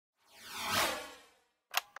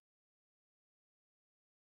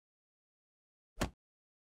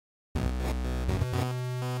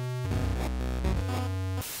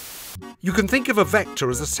You can think of a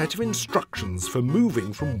vector as a set of instructions for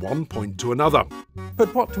moving from one point to another.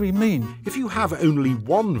 But what do we mean? If you have only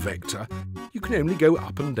one vector, you can only go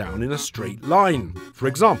up and down in a straight line. For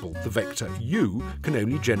example, the vector u can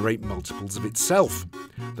only generate multiples of itself.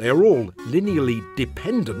 They are all linearly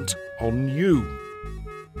dependent on u.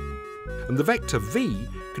 And the vector v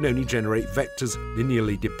can only generate vectors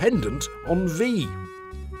linearly dependent on v.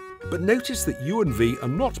 But notice that u and v are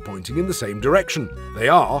not pointing in the same direction. They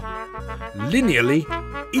are linearly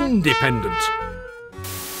independent.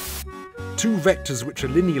 Two vectors which are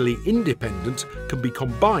linearly independent can be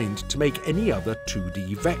combined to make any other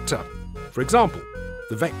 2D vector. For example,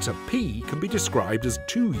 the vector p can be described as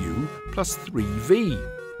 2u plus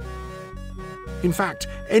 3v. In fact,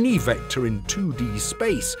 any vector in 2D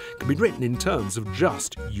space can be written in terms of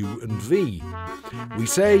just u and v. We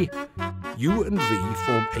say u and v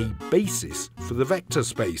form a basis for the vector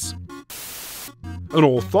space. An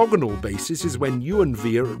orthogonal basis is when u and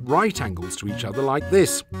v are at right angles to each other like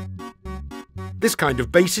this. This kind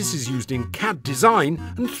of basis is used in CAD design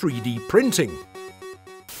and 3D printing.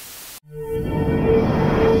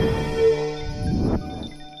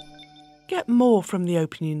 Get more from the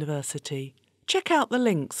Open University. Check out the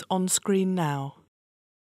links on screen now.